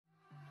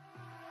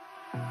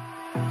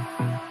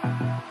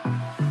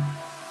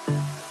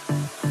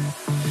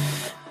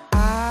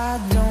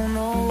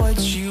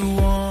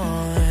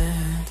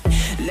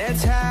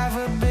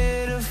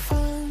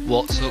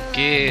What's up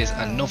gears,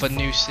 another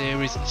new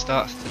series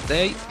starts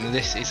today.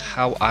 This is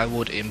how I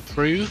would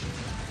improve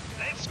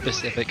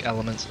specific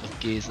elements of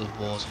Gears of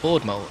War's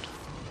Horde mode.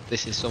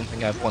 This is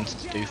something I've wanted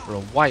to do for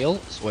a while,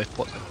 so I've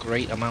put a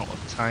great amount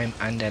of time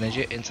and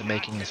energy into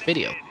making this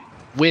video.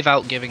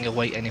 Without giving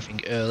away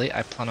anything early,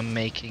 I plan on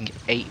making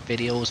 8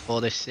 videos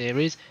for this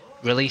series,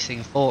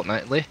 releasing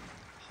fortnightly,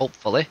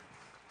 hopefully,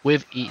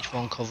 with each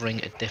one covering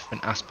a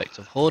different aspect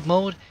of Horde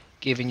mode,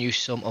 giving you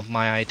some of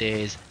my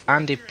ideas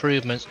and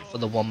improvements for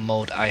the one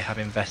mode I have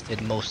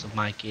invested most of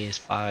my Gears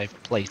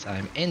 5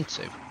 playtime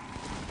into.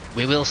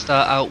 We will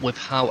start out with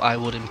how I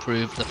would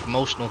improve the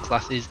promotional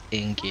classes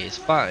in Gears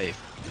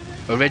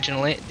 5.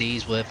 Originally,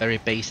 these were very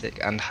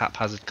basic and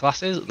haphazard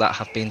classes that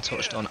have been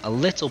touched on a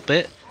little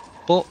bit,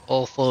 but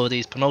all 4 of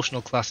these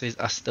promotional classes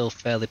are still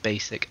fairly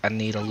basic and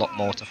need a lot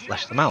more to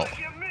flesh them out.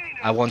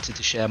 I wanted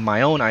to share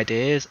my own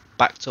ideas,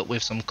 backed up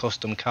with some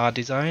custom card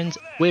designs,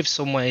 with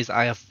some ways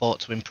I have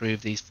thought to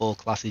improve these 4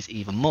 classes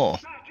even more.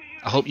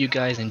 I hope you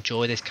guys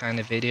enjoy this kind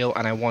of video,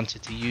 and I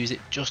wanted to use it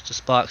just to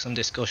spark some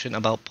discussion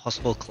about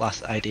possible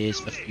class ideas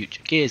for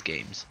future Gears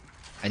games.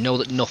 I know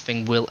that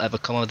nothing will ever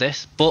come of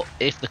this, but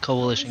if the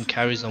Coalition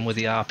carries on with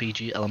the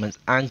RPG elements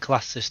and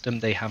class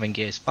system they have in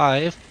Gears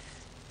 5,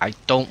 I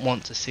don't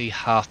want to see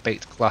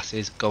half-baked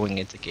classes going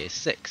into Gears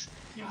 6.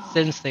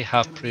 Since they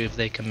have proved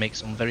they can make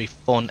some very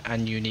fun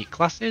and unique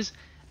classes,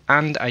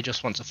 and I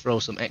just want to throw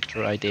some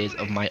extra ideas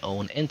of my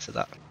own into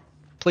that.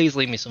 Please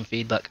leave me some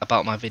feedback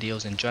about my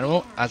videos in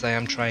general, as I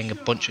am trying a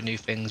bunch of new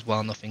things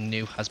while nothing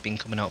new has been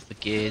coming out for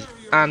Gears,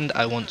 and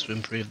I want to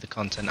improve the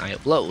content I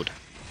upload.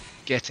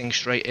 Getting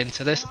straight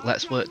into this,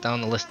 let's work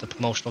down the list of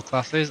promotional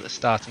classes,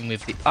 starting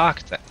with the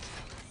Architect.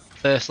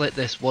 Firstly,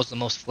 this was the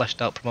most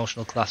fleshed out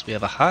promotional class we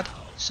ever had,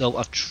 so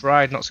I've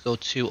tried not to go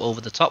too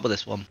over the top with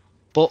this one.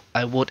 But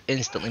I would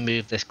instantly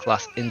move this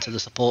class into the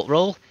support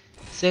role,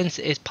 since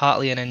it is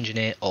partly an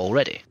engineer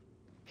already.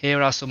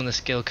 Here are some of the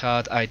skill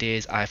card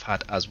ideas I've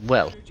had as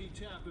well.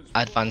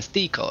 Advanced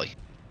Decoy.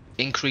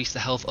 Increase the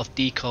health of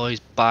decoys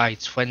by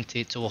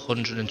 20 to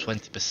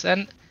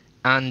 120%,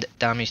 and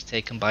damage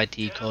taken by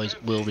decoys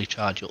will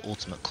recharge your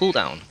ultimate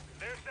cooldown.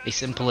 A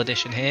simple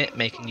addition here,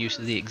 making use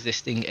of the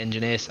existing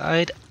engineer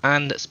side,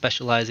 and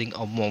specialising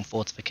on one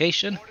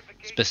fortification,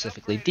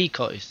 specifically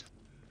decoys.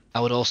 I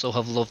would also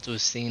have loved to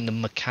have seen the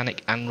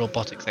mechanic and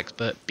robotics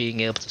expert being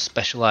able to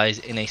specialise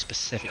in a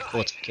specific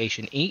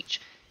fortification each,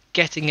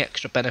 getting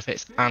extra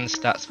benefits and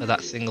stats for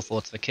that single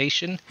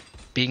fortification,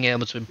 being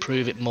able to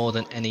improve it more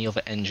than any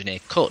other engineer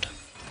could.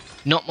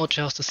 Not much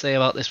else to say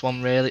about this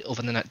one really,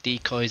 other than that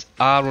decoys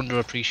are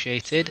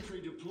underappreciated,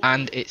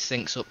 and it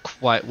syncs up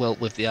quite well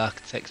with the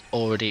Architect's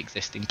already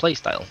existing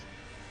playstyle.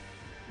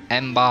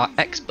 M-Bar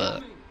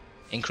Expert.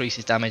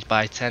 Increases damage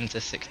by 10 to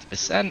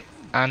 60%,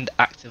 and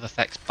active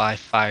effects by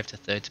 5 to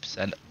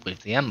 30%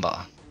 with the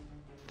M-Bar.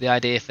 The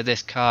idea for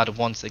this card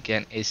once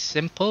again is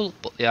simple,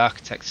 but the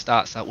Architect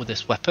starts out with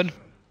this weapon.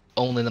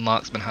 Only the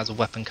Marksman has a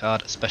weapon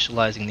card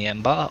specialising the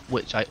M-Bar,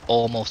 which I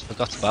almost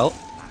forgot about,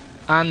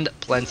 and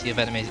plenty of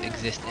enemies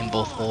exist in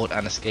both Horde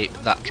and Escape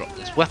that drop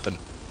this weapon.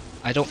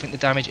 I don't think the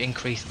damage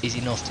increase is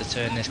enough to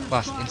turn this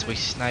class into a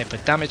sniper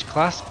damage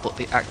class, but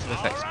the active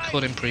effects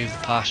could improve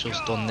the partial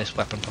stun this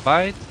weapon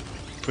provides,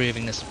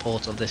 proving the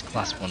support of this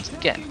class once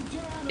again.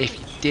 If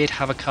you did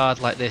have a card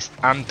like this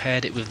and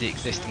paired it with the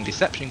existing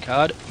Deception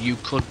card, you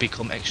could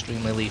become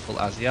extremely lethal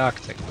as the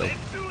Architect will.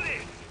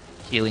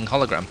 Healing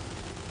Hologram.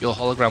 Your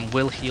hologram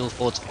will heal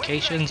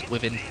fortifications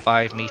within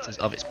 5 meters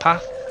of its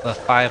path for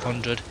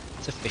 500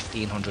 to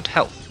 1500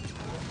 health.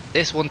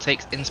 This one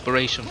takes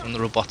inspiration from the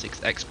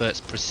robotics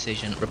expert's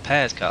Precision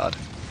Repairs card,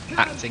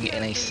 acting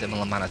in a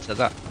similar manner to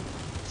that.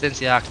 Since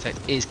the Architect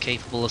is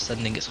capable of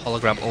sending its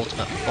hologram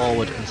ultimate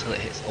forward until it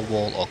hits a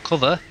wall or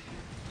cover,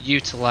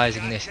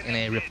 utilising this in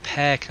a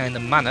repair kind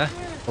of manner,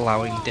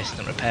 allowing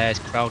distant repairs,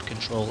 crowd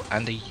control,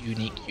 and a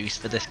unique use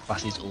for this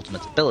class's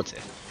ultimate ability.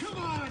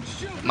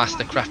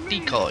 Mastercraft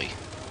Decoy.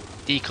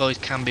 Decoys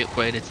can be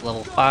upgraded to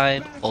level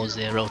 5 or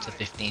 0 to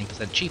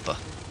 15% cheaper.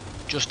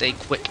 Just a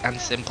quick and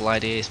simple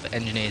ideas for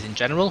engineers in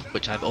general,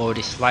 which I've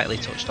already slightly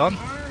touched on,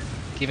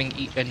 giving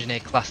each engineer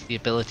class the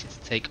ability to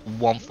take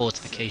one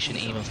fortification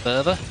even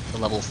further to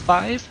level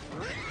 5.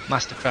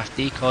 Mastercraft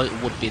Decoy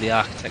would be the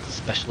Architect's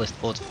specialist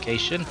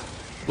fortification,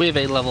 with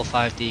a level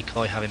 5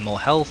 decoy having more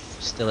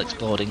health, still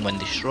exploding when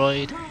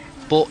destroyed,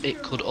 but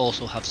it could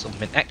also have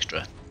something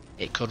extra.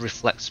 It could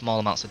reflect small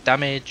amounts of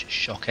damage,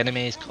 shock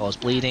enemies, cause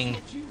bleeding,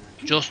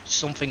 just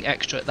something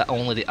extra that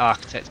only the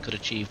Architect could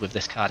achieve with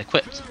this card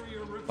equipped.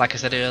 Like I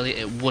said earlier,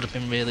 it would have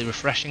been really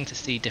refreshing to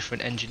see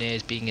different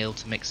engineers being able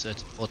to make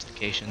certain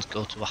fortifications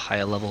go to a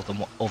higher level than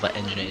what other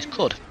engineers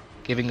could,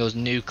 giving us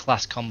new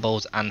class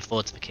combos and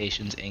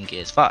fortifications in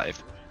Gears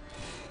 5.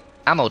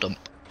 Ammo Dump.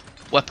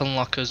 Weapon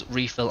lockers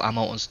refill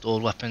ammo and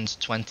stored weapons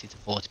 20 to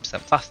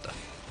 40% faster.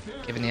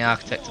 Giving the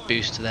Architect a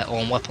boost to their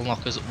own weapon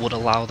lockers would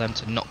allow them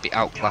to not be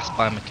outclassed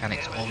by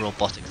mechanics or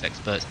robotics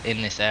experts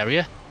in this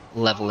area,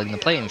 levelling the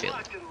playing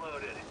field.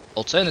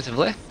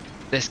 Alternatively,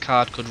 this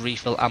card could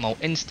refill ammo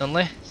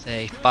instantly,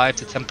 say 5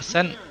 to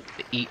 10%,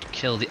 for each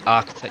kill the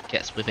Architect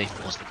gets with a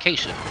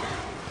fortification.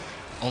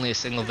 Only a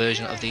single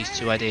version of these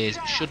two ideas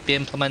should be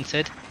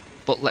implemented,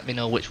 but let me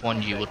know which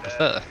one you would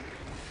prefer.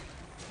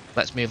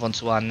 Let's move on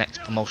to our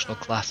next promotional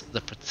class,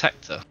 the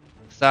Protector.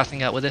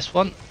 Starting out with this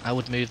one, I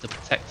would move the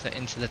Protector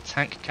into the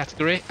tank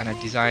category, and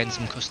I've designed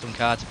some custom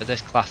cards for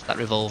this class that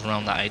revolve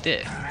around that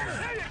idea.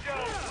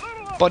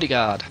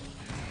 Bodyguard.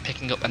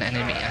 Picking up an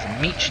enemy as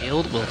a meat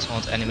shield will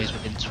taunt enemies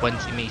within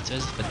 20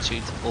 meters for 2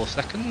 to 4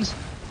 seconds.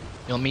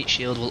 Your meat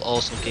shield will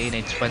also gain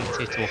a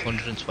 20 to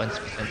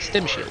 120%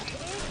 stim shield.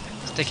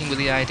 Sticking with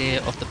the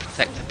idea of the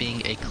Protector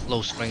being a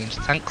close range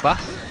tank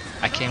class,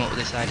 I came up with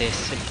this idea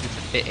simply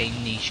to fit a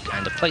niche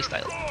kind of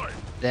playstyle.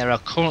 There are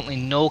currently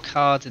no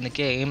cards in the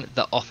game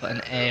that offer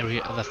an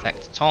area of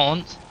effect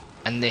taunt,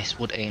 and this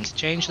would aim to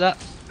change that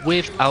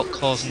without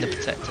causing the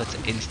Protector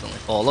to instantly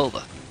fall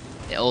over.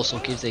 It also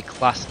gives a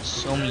class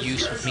some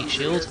use with meat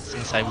shields,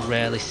 since I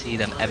rarely see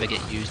them ever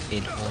get used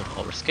in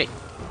Horde or Escape.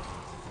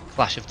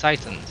 Clash of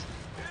Titans.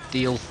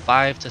 Deal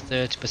 5 to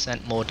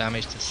 30% more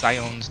damage to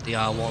Scions,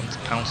 DR1s,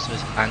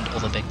 Pouncers and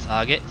other big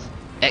targets,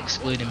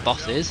 excluding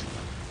bosses,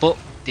 but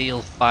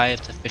deal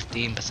 5 to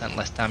 15%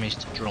 less damage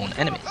to drone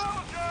enemies.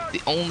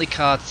 The only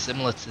card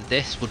similar to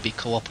this would be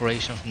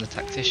Cooperation from the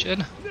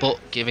Tactician, but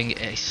giving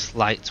it a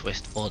slight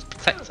twist for the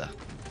Protector.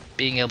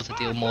 Being able to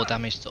deal more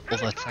damage to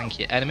other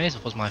tankier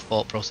enemies was my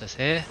thought process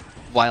here,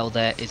 while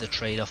there is a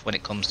trade-off when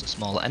it comes to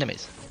smaller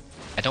enemies.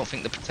 I don't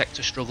think the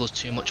Protector struggles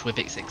too much with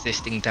its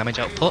existing damage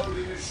output,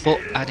 but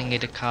adding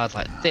in a card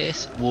like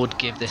this would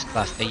give this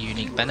class a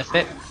unique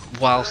benefit,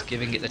 whilst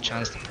giving it the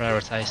chance to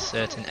prioritise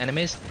certain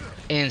enemies,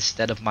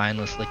 instead of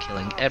mindlessly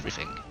killing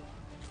everything.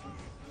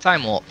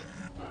 Time Warp.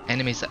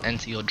 Enemies that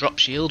enter your drop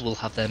shield will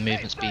have their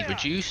movement speed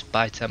reduced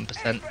by 10%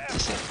 to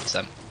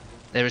 60%.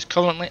 There is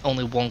currently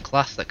only one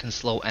class that can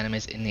slow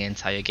enemies in the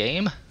entire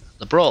game,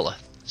 the Brawler,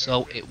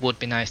 so it would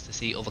be nice to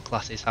see other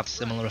classes have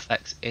similar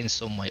effects in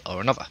some way or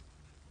another.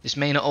 This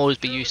may not always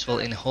be useful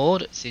in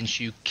Horde, since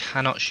you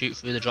cannot shoot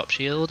through the drop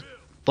shield,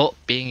 but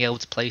being able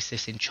to place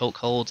this in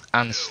chokeholds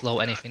and slow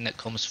anything that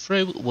comes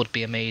through would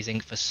be amazing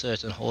for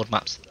certain Horde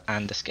maps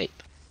and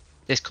Escape.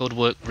 This could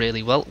work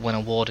really well when a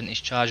Warden is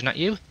charging at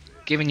you,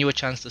 giving you a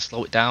chance to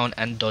slow it down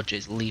and dodge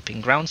its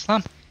leaping ground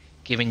slam,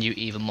 giving you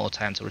even more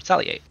time to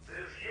retaliate.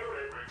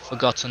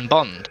 Forgotten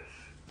Bond.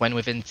 When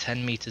within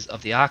 10 meters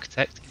of the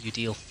Architect, you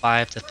deal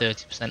 5 to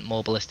 30%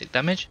 more ballistic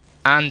damage,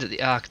 and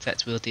the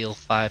Architect will deal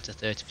 5 to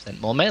 30%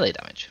 more melee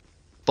damage.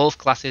 Both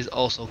classes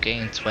also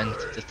gain 20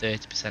 to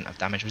 30% of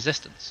damage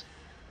resistance.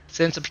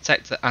 Since the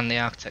Protector and the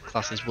Architect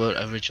classes were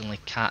originally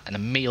Cat and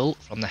Emil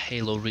from the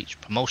Halo Reach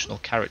promotional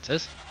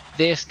characters,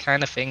 this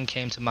kind of thing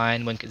came to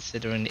mind when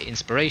considering the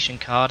inspiration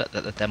card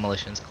that the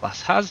Demolitions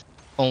class has,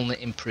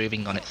 only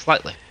improving on it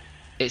slightly.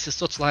 It's a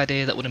subtle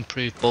idea that would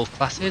improve both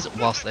classes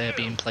whilst they are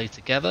being played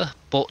together,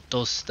 but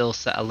does still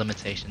set a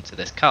limitation to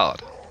this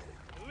card.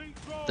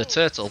 The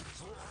Turtle.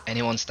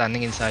 Anyone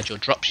standing inside your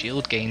drop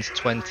shield gains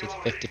 20 to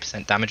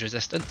 50% damage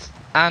resistance,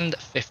 and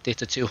 50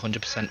 to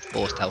 200%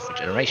 forced health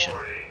regeneration.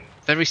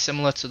 Very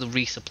similar to the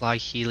resupply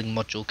healing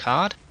module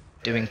card,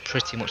 doing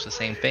pretty much the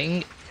same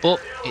thing, but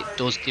it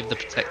does give the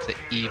Protector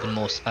even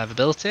more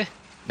survivability,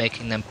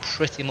 making them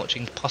pretty much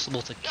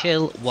impossible to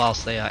kill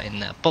whilst they are in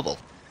their bubble.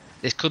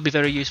 This could be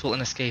very useful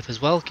in Escape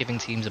as well, giving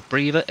teams a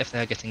breather if they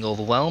are getting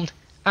overwhelmed,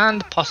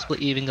 and possibly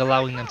even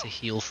allowing them to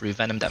heal through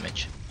venom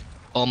damage.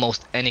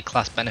 Almost any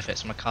class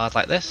benefits from a card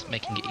like this,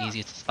 making it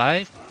easier to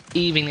survive,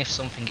 even if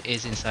something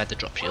is inside the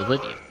drop shield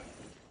with you.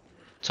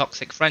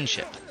 Toxic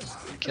Friendship.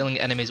 Killing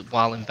enemies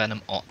while in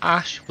Venom or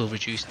Ash will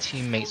reduce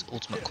teammates'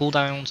 ultimate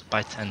cooldowns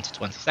by 10 to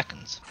 20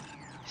 seconds.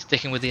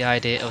 Sticking with the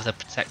idea of the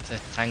Protector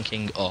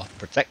tanking or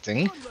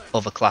protecting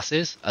other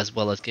classes, as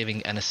well as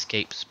giving an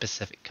Escape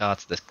specific card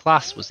to this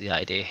class was the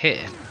idea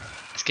here.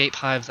 Escape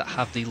hives that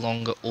have the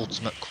longer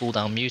ultimate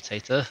cooldown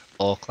mutator,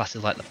 or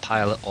classes like the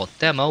Pilot or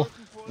Demo,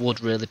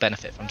 would really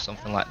benefit from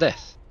something like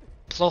this.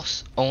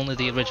 Plus, only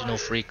the original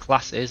 3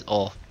 classes,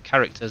 or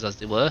characters as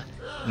they were,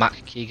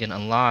 Mac, Keegan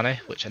and Lana,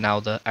 which are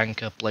now the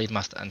Anchor,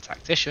 Blademaster and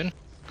Tactician,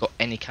 got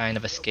any kind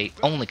of Escape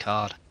only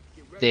card.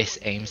 This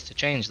aims to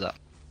change that.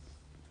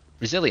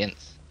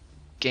 Resilience.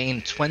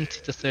 Gain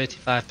 20 to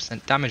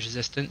 35% damage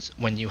resistance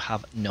when you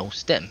have no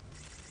stim.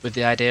 With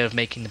the idea of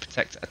making the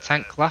Protector a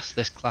tank class,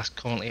 this class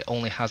currently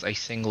only has a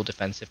single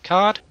defensive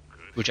card,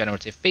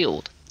 Regenerative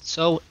Field.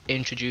 So,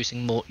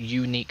 introducing more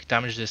unique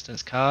damage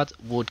resistance cards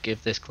would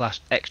give this class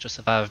extra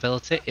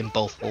survivability in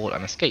both Horde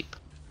and Escape.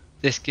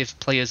 This gives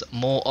players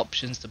more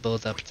options to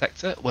build their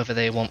Protector, whether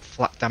they want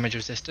flat damage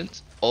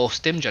resistance or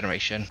stim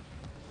generation.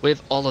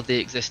 With all of the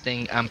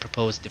existing and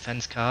proposed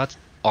defense cards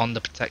on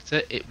the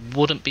Protector, it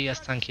wouldn't be as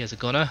tanky as a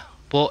Gunner,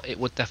 but it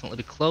would definitely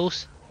be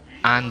close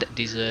and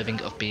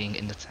deserving of being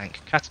in the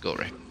tank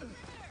category.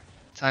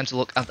 Time to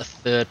look at the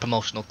third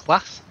promotional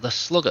class, the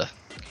Slugger,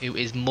 who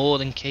is more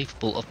than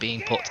capable of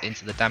being put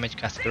into the damage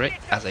category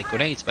as a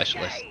grenade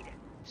specialist.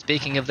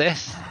 Speaking of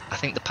this, I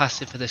think the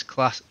passive for this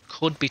class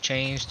could be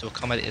changed to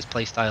accommodate his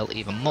playstyle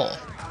even more.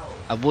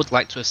 I would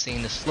like to have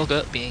seen the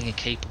Slugger being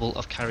capable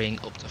of carrying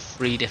up to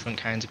 3 different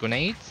kinds of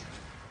grenades.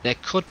 There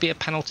could be a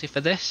penalty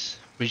for this,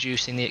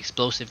 reducing the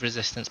explosive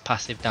resistance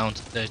passive down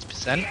to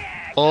 30%,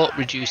 or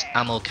reduce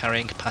ammo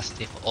carrying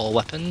capacity for all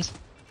weapons,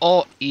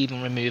 or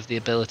even remove the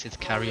ability to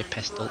carry a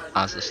pistol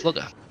as a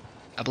slugger.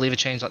 I believe a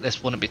change like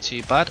this wouldn't be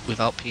too bad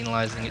without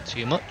penalising it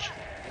too much,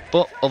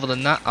 but other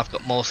than that I've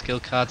got more skill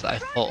cards that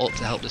I've thought up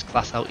to help this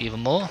class out even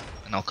more,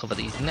 and I'll cover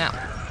these now.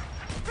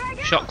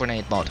 Shot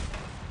grenade mod.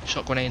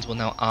 Shot grenades will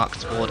now arc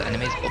toward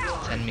enemies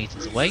up to 10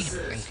 meters away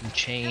and can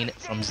chain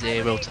from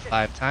 0 to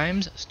 5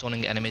 times,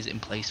 stunning enemies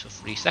in place for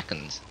 3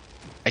 seconds.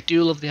 I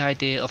do love the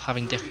idea of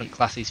having different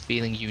classes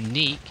feeling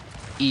unique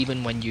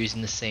even when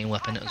using the same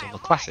weapon as other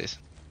classes.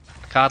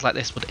 A card like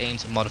this would aim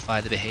to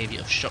modify the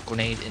behaviour of shot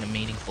grenades in a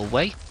meaningful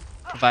way,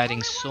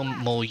 providing some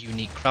more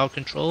unique crowd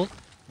control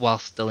while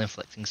still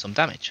inflicting some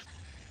damage.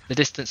 The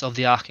distance of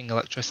the arcing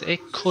electricity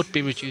could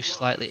be reduced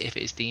slightly if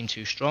it is deemed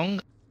too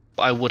strong,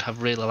 but I would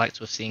have really liked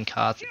to have seen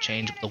cards that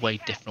change up the way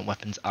different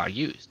weapons are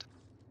used.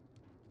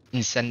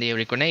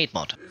 Incendiary grenade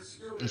mod.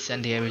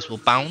 Incendiaries will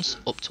bounce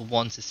up to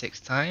 1 to 6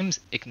 times,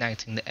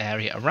 igniting the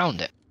area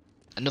around it.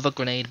 Another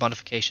grenade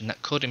modification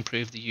that could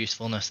improve the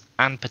usefulness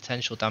and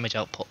potential damage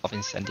output of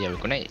incendiary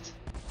grenades.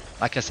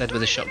 Like I said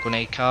with the shot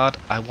grenade card,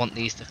 I want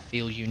these to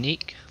feel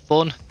unique,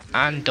 fun,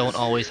 and don't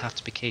always have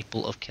to be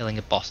capable of killing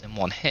a boss in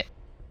one hit.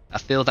 I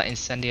feel that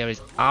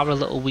incendiaries are a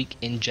little weak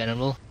in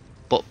general,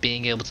 but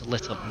being able to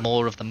lit up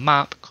more of the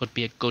map could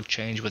be a good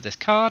change with this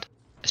card,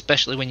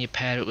 especially when you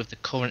pair it with the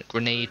current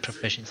grenade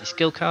proficiency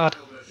skill card,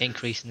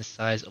 increasing the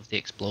size of the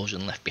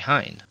explosion left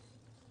behind.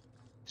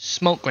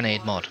 Smoke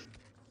grenade mod.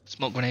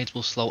 Smoke grenades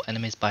will slow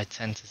enemies by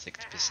 10 to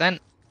 60%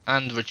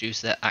 and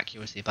reduce their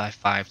accuracy by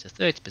 5 to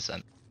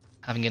 30%.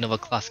 Having another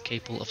class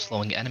capable of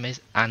slowing enemies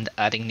and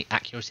adding the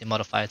accuracy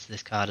modifier to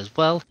this card as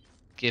well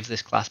gives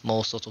this class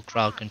more subtle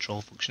crowd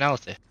control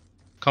functionality.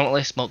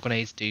 Currently, smoke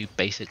grenades do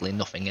basically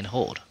nothing in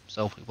Horde,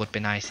 so it would be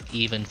nice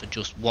even for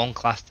just one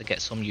class to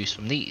get some use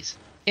from these,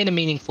 in a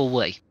meaningful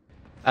way,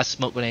 as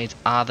smoke grenades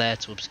are there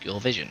to obscure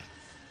vision.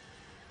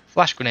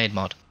 Flash grenade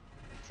mod.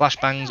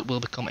 Flashbangs will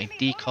become a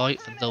decoy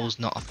for those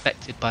not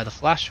affected by the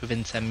flash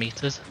within 10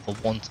 meters for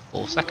 1 to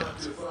 4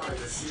 seconds.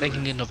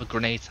 Taking another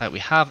grenade type we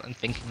have and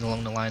thinking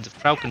along the lines of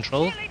crowd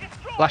control,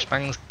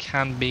 flashbangs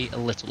can be a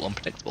little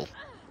unpredictable.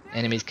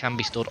 Enemies can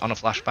be stood on a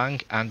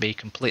flashbang and be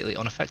completely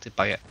unaffected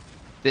by it.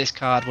 This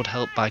card would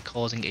help by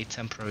causing a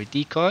temporary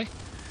decoy.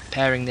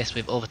 Pairing this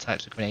with other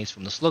types of grenades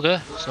from the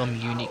slugger, some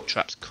unique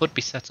traps could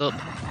be set up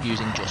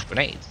using just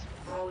grenades.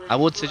 I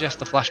would suggest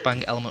the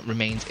flashbang element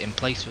remains in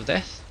place with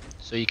this,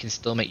 so you can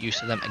still make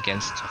use of them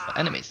against tougher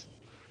enemies.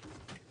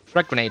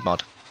 Frag grenade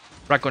mod.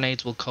 Frag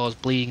grenades will cause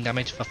bleeding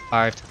damage for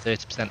 5 to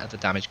 30% of the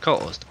damage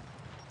caused.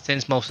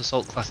 Since most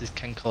assault classes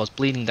can cause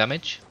bleeding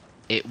damage,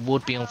 it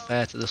would be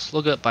unfair to the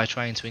slugger by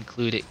trying to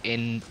include it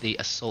in the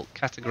assault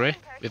category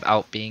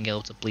without being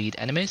able to bleed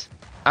enemies,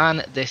 and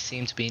this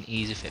seemed to be an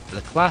easy fit for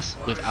the class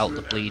without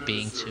the bleed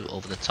being too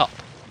over the top.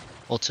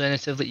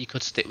 Alternatively, you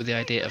could stick with the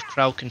idea of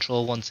crowd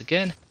control once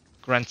again,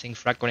 granting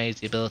frag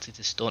grenades the ability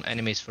to stun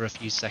enemies for a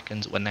few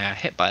seconds when they are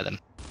hit by them.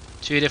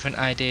 Two different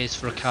ideas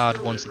for a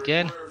card once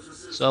again,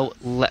 so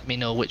let me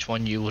know which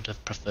one you would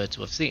have preferred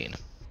to have seen.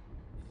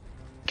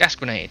 Gas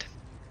grenade.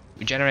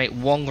 We generate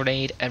one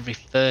grenade every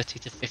 30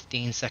 to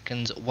 15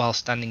 seconds while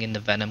standing in the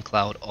venom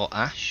cloud or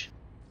ash.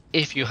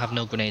 If you have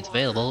no grenades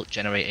available,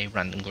 generate a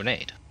random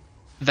grenade.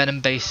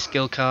 Venom based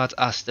skill cards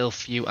are still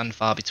few and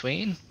far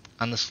between,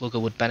 and the slugger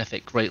would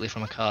benefit greatly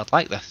from a card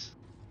like this.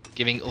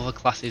 Giving other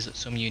classes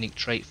some unique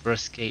trait for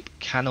escape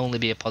can only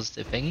be a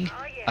positive thing,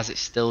 as it's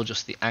still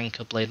just the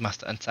Anchor, Blade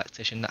Master and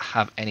Tactician that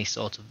have any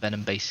sort of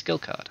venom based skill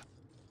card.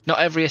 Not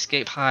every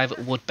escape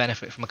hive would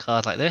benefit from a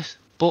card like this,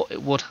 but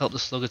it would help the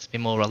slugger to be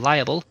more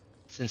reliable,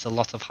 since a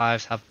lot of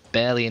hives have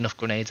barely enough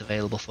grenades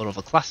available for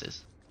other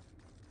classes.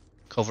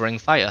 Covering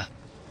fire.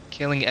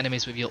 Killing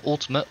enemies with your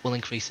ultimate will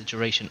increase the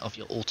duration of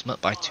your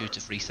ultimate by 2 to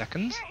 3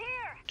 seconds.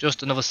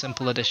 Just another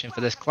simple addition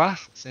for this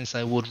class, since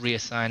I would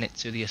reassign it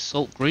to the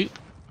assault group.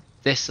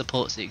 This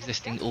supports the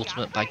existing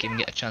ultimate by giving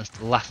it a chance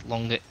to last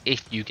longer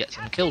if you get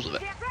some kills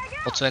with it.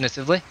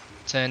 Alternatively,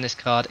 turn this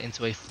card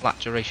into a flat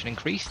duration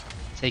increase,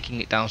 taking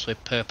it down to a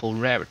purple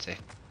rarity.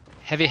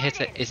 Heavy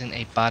Hitter isn't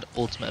a bad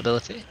ultimate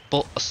ability,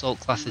 but assault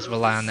classes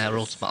rely on their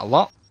ultimate a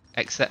lot,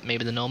 except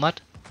maybe the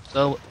Nomad,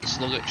 so the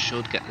Slugger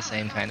should get the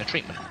same kind of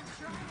treatment.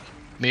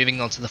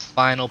 Moving on to the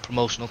final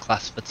promotional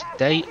class for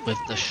today with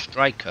the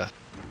Striker.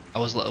 I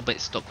was a little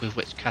bit stuck with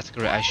which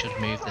category I should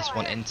move this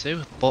one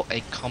into, but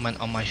a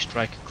comment on my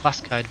Striker class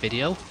guide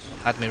video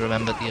had me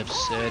remember the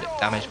absurd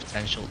damage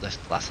potential this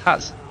class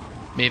has.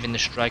 Moving the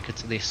Striker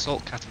to the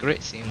assault category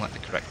seemed like the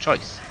correct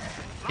choice.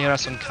 Here are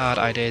some card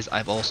ideas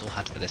I've also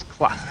had for this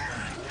class.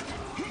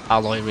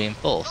 Alloy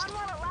Reinforced.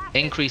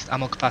 Increased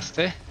ammo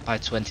capacity by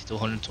 20 to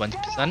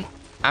 120%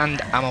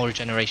 and ammo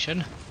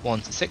regeneration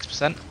 1 to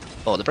 6%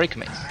 for the Breaker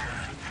Mace.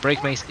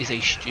 Breaker Mace is a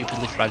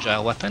stupidly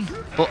fragile weapon,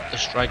 but the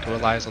Striker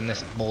relies on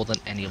this more than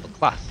any other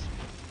class.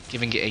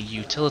 Giving it a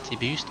utility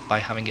boost by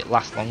having it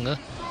last longer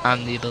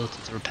and the ability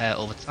to repair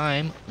over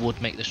time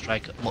would make the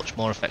striker much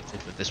more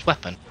effective with this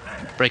weapon.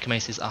 Breaker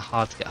Maces are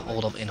hard to get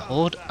hold of in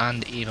Horde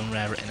and even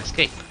rarer in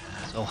Escape,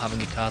 so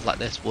having a card like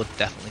this would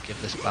definitely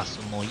give this class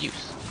some more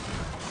use.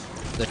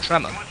 The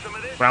Tremor.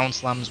 Ground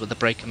slams with the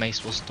Breaker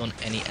Mace will stun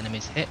any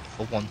enemy's hit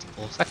for 1 to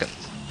 4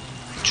 seconds.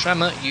 The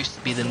Tremor used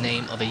to be the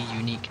name of a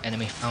unique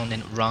enemy found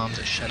in Ram's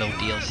Shadow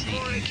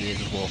DLC in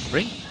Gears of War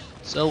 3,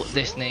 so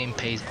this name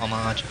pays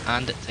homage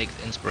and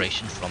takes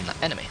inspiration from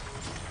that enemy.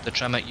 The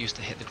Tremor used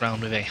to hit the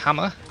ground with a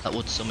hammer that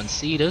would summon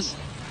Cedars,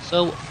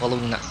 so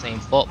following that same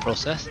thought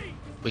process,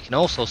 we can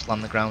also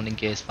slam the ground in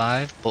Gears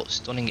 5, but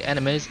stunning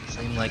enemies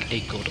seem like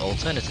a good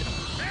alternative.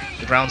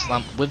 The ground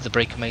slam with the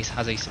Breaker Mace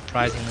has a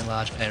surprisingly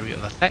large area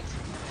of effect,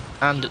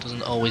 and it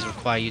doesn't always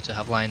require you to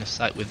have line of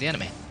sight with the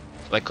enemy,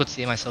 so I could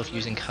see myself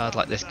using a card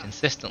like this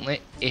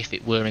consistently if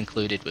it were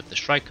included with the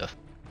striker.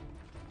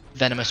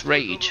 Venomous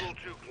Rage.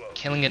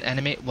 Killing an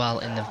enemy while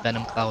in the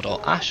Venom Cloud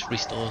or Ash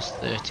restores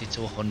 30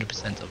 to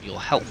 100% of your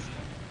health.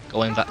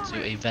 Going back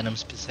to a Venom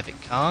specific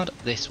card,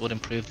 this would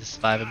improve the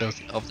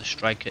survivability of the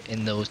striker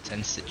in those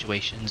tense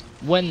situations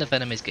when the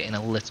Venom is getting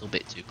a little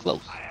bit too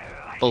close.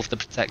 Both the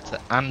Protector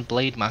and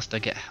Blade Master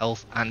get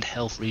health and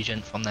health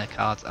regen from their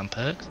cards and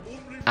perks,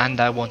 and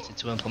I wanted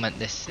to implement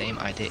this same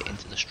idea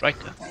into the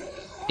striker.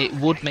 It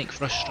would make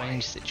for a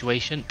strange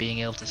situation being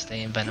able to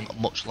stay in Venom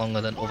much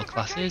longer than other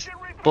classes,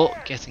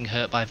 but getting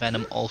hurt by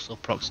Venom also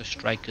procs the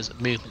striker's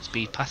movement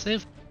speed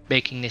passive,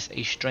 making this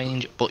a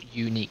strange but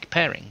unique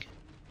pairing.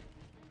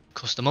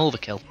 Custom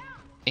Overkill.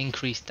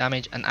 Increase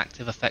damage and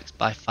active effects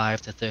by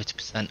 5 to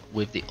 30%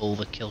 with the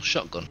Overkill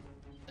shotgun.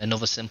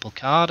 Another simple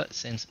card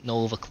since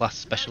no other class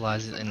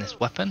specialises in this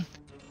weapon.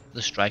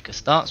 The striker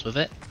starts with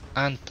it,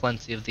 and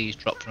plenty of these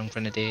drop from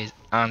Grenadiers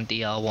and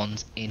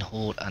DR1s in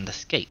Horde and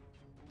Escape.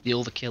 The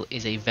Overkill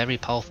is a very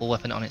powerful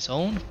weapon on its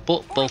own,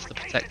 but both the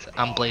Protector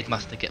and Blade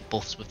Master get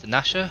buffs with the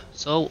Nasher,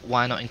 so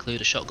why not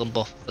include a shotgun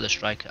buff for the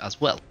striker as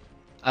well.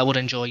 I would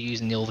enjoy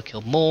using the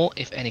Overkill more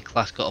if any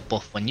class got a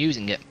buff when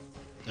using it.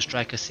 The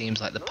striker seems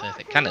like the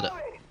perfect candidate.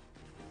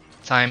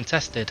 Time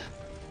Tested.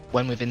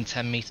 When within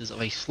 10 meters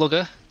of a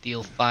slugger,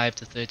 deal 5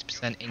 to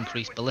 30%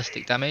 increased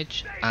ballistic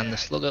damage, and the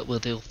slugger will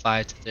deal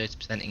 5 to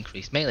 30%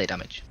 increased melee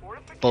damage.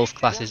 Both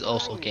classes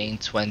also gain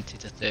 20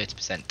 to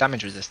 30%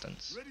 damage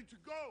resistance.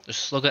 The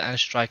Slugger and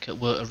Striker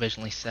were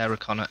originally Sarah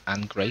Connor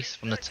and Grace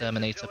from the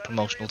Terminator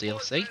Promotional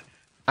DLC,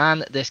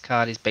 and this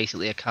card is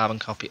basically a carbon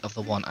copy of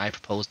the one I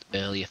proposed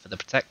earlier for the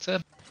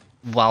Protector,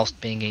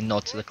 whilst being a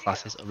nod to the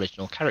class's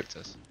original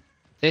characters.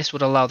 This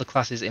would allow the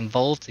classes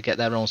involved to get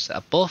their own set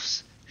of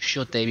buffs,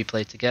 should they be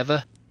played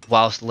together,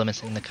 whilst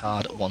limiting the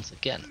card once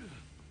again.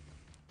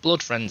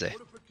 Blood Frenzy.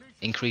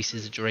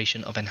 Increases the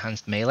duration of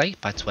enhanced melee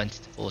by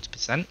 20 to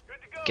 40%.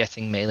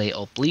 Getting melee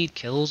or bleed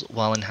kills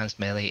while enhanced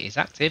melee is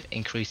active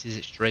increases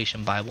its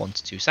duration by 1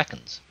 to 2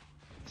 seconds.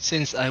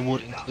 Since I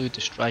would include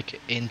the striker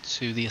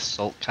into the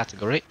assault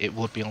category, it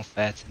would be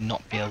unfair to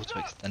not be able to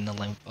extend the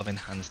length of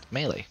enhanced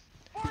melee.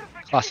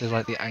 Classes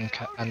like the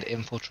Anchor and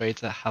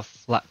Infiltrator have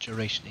flat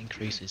duration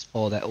increases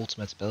for their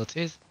ultimate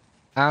abilities,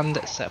 and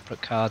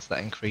separate cards that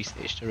increase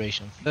its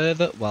duration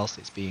further whilst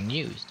it's being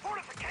used.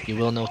 You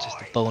will notice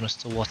the bonus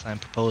to what I'm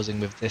proposing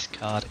with this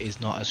card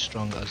is not as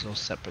strong as those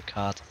separate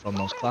cards from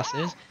those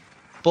classes,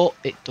 but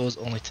it does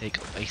only take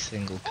up a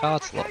single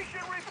card slot.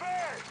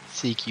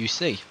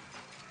 CQC.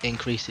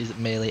 Increases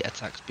melee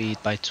attack speed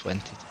by 20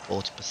 to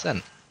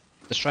 40%.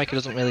 The striker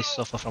doesn't really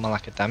suffer from a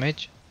lack of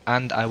damage,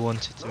 and I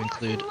wanted to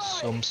include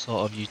some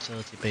sort of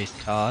utility based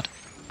card,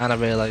 and I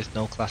realised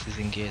no classes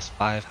in Gears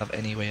 5 have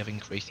any way of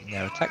increasing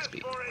their attack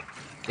speed.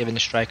 Giving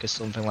the striker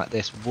something like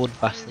this would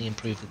vastly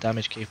improve the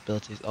damage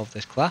capabilities of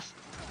this class,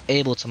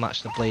 able to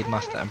match the Blade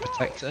Master and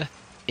Protector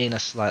in a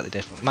slightly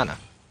different manner.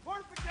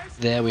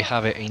 There we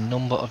have it, a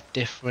number of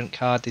different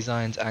card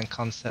designs and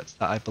concepts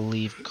that I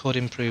believe could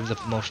improve the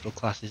promotional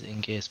classes in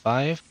Gears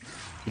 5.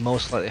 You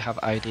most likely have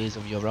ideas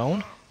of your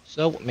own,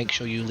 so make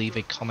sure you leave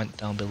a comment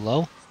down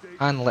below,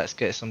 and let's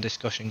get some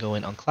discussion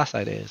going on class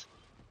ideas.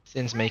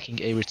 Since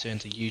making a return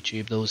to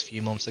YouTube those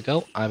few months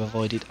ago, I've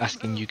avoided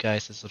asking you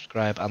guys to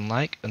subscribe and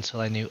like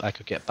until I knew I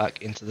could get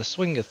back into the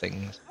swing of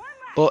things.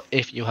 But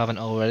if you haven't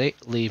already,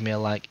 leave me a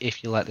like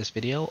if you like this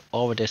video,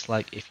 or a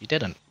dislike if you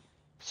didn't.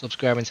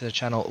 Subscribing to the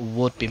channel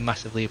would be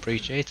massively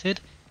appreciated,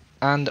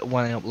 and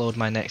when I upload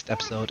my next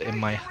episode in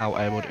my How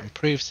I Would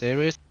Improve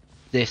series,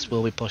 this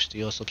will be pushed to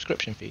your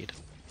subscription feed.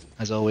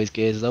 As always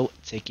Gears though,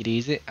 take it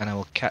easy, and I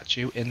will catch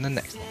you in the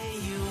next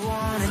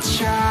one.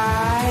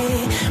 Try,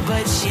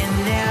 but you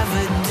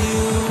never do.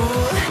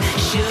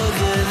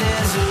 Sugar,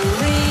 there's a